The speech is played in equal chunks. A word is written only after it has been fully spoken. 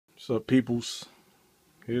What's up, peoples?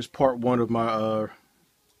 Here's part one of my,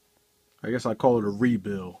 I guess I call it a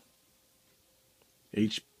rebuild.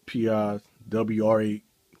 HPI WR8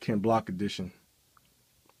 Ken Block Edition.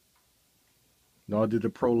 Now I did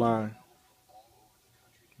the Pro line.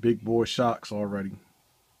 Big boy shocks already.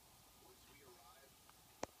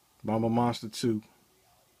 Mama Monster 2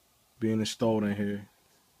 being installed in here.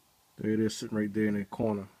 There it is, sitting right there in the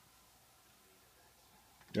corner.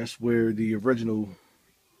 That's where the original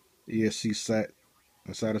ESC sat,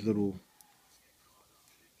 inside this little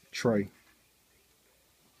tray.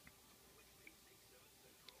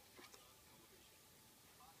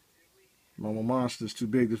 Mama Monster's too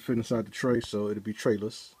big to fit inside the tray, so it'll be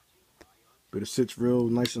trayless. But it sits real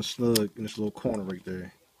nice and snug in this little corner right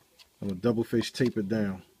there. I'm gonna double face tape it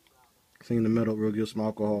down. Clean the metal real good, some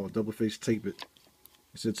alcohol, double face tape it.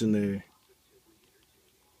 It sits in there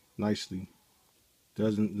nicely.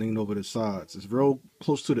 Doesn't lean over the sides. It's real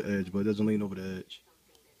close to the edge, but it doesn't lean over the edge.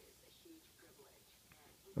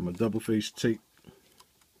 I'm gonna double face tape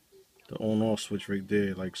the on off switch right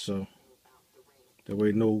there, like so. That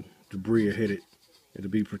way no debris will hit it. It'll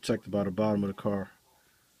be protected by the bottom of the car.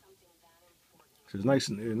 So it's nice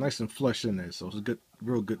and flush in there, so it's a good,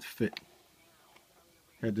 real good fit.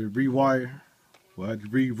 Had to rewire, well, I had to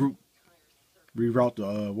reroute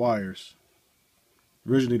the wires.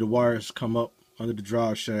 Originally the wires come up under the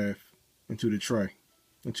drive shaft into the tray,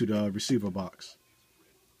 into the receiver box.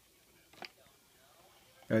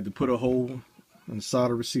 I had to put a hole in the side of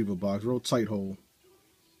the receiver box, real tight hole.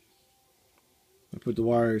 I put the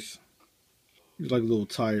wires, it's like a little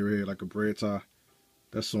tire here, like a braid tie.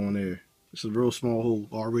 That's on there. It's a real small hole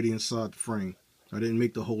already inside the frame. I didn't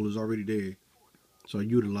make the hole, it's already there. So I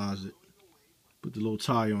utilized it. Put the little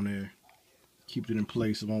tie on there. Keep it in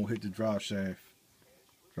place, it won't hit the drive shaft.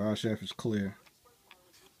 Drive shaft is clear.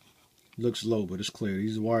 Looks low, but it's clear.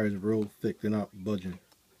 These wires are real thick, they're not budging.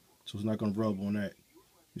 So it's not going to rub on that.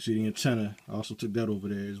 You see the antenna, I also took that over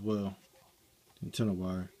there as well. Antenna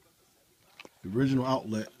wire. The original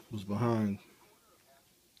outlet was behind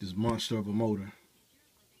this monster of a motor.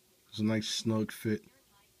 It's a nice snug fit.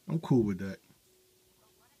 I'm cool with that.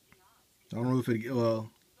 I don't know if it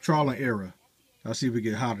trial and error. I'll see if it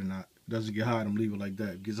get hot or not. If it doesn't get hot, I'm leaving it like that.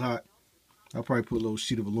 If it gets hot, I'll probably put a little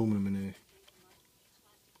sheet of aluminum in there.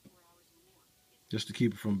 Just to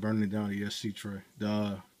keep it from burning down the ESC tray,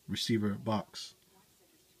 the receiver box.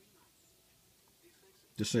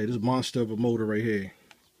 Just say this monster of a motor right here.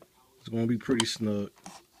 It's going to be pretty snug,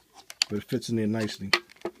 but it fits in there nicely.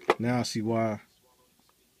 Now I see why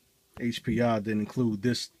HPI didn't include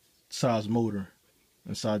this size motor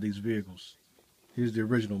inside these vehicles. Here's the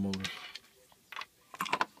original motor.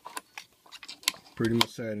 Pretty much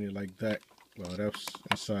sat in it like that. Well, that's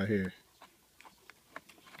inside here.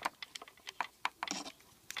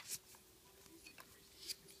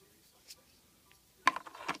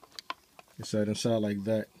 It sat inside like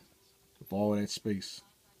that with all that space.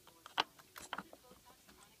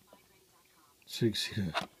 So you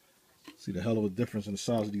can see the hell of a difference in the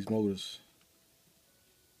size of these motors.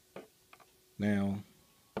 Now,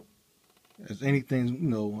 as anything, you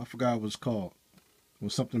know, I forgot what it's called. When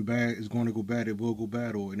something bad is going to go bad, it will go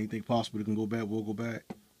bad, or anything possible that can go bad will go bad.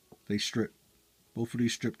 They strip. Both of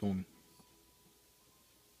these stripped on me.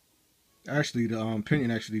 Actually, the pinion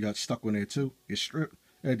actually got stuck on there too. It stripped.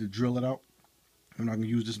 I had to drill it out. I'm not going to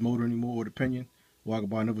use this motor anymore or the pinion. Or I can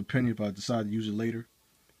buy another pinion if I decide to use it later.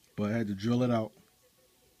 But I had to drill it out,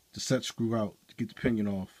 the set screw out, to get the pinion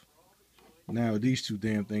off. Now these two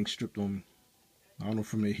damn things stripped on me. I don't know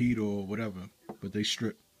from the heat or whatever, but they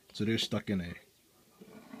stripped. So they're stuck in there.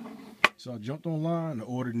 So I jumped online and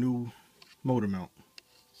ordered new motor mount.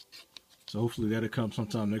 So hopefully that'll come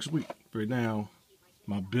sometime next week. Right now,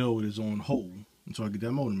 my build is on hold until I get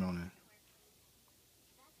that motor mount in.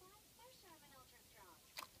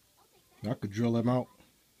 I could drill them out.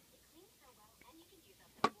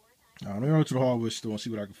 Let me go to the hardware store and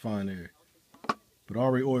see what I can find there. But I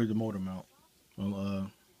already ordered the motor mount.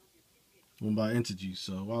 Well, one by Entity,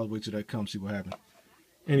 so I'll wait till that comes, see what happens.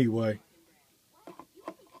 Anyway,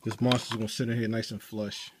 this monster's gonna sit in here nice and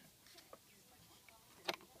flush.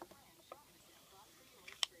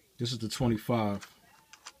 This is the 25.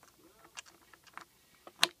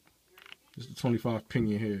 This is the 25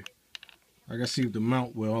 pinion here. I gotta see if the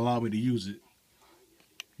mount will allow me to use it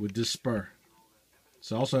with this spur.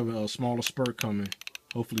 So I also have a smaller spur coming.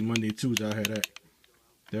 Hopefully Monday and Tuesday I have that.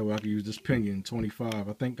 That way I can use this pinion, 25.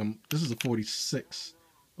 I think this is a 46,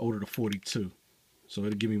 older to 42. So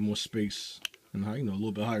it'll give me more space and, you know, a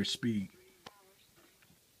little bit higher speed.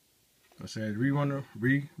 I said rerun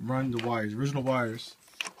the wires, original wires.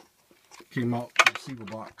 Came out the receiver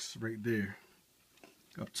box right there,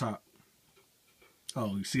 up top.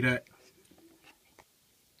 Oh, you see that?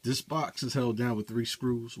 This box is held down with 3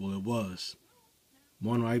 screws. Well, it was.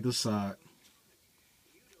 One on either side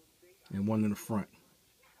and one in the front.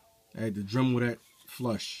 I had to Dremel that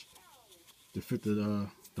flush to fit the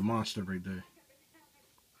monster right there.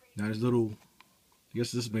 Now this little, I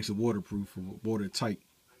guess this makes it waterproof or watertight.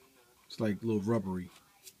 It's like a little rubbery.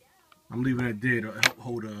 I'm leaving that there to help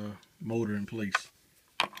hold a motor in place.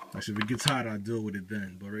 Actually, if it gets hot, I'll deal with it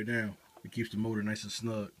then. But right now, it keeps the motor nice and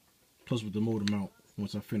snug. Plus with the motor mount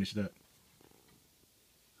once I finish that.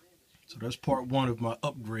 So that's part 1 of my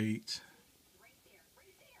upgrades.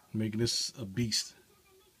 Making this a beast.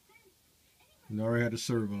 I already had a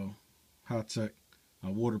servo. High tech. I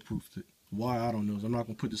waterproofed it. Why, I don't know. I'm not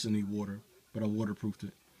going to put this in any water. But I waterproofed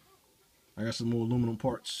it. I got some more aluminum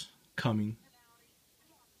parts coming.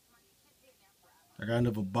 I got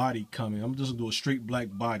another body coming. I'm just going to do a straight black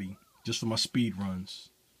body. Just for my speed runs.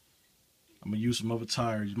 I'm going to use some other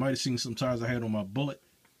tires. You might have seen some tires I had on my Bullet.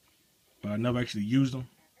 But I never actually used them.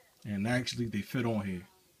 And actually, they fit on here.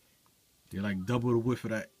 They're like double the width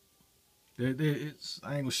of that. I ain't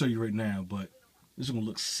going to show you right now, but this is going to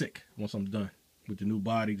look sick once I'm done. With the new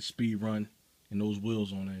body, the speed run, and those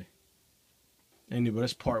wheels on there. Anyway,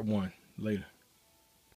 that's part 1. Later.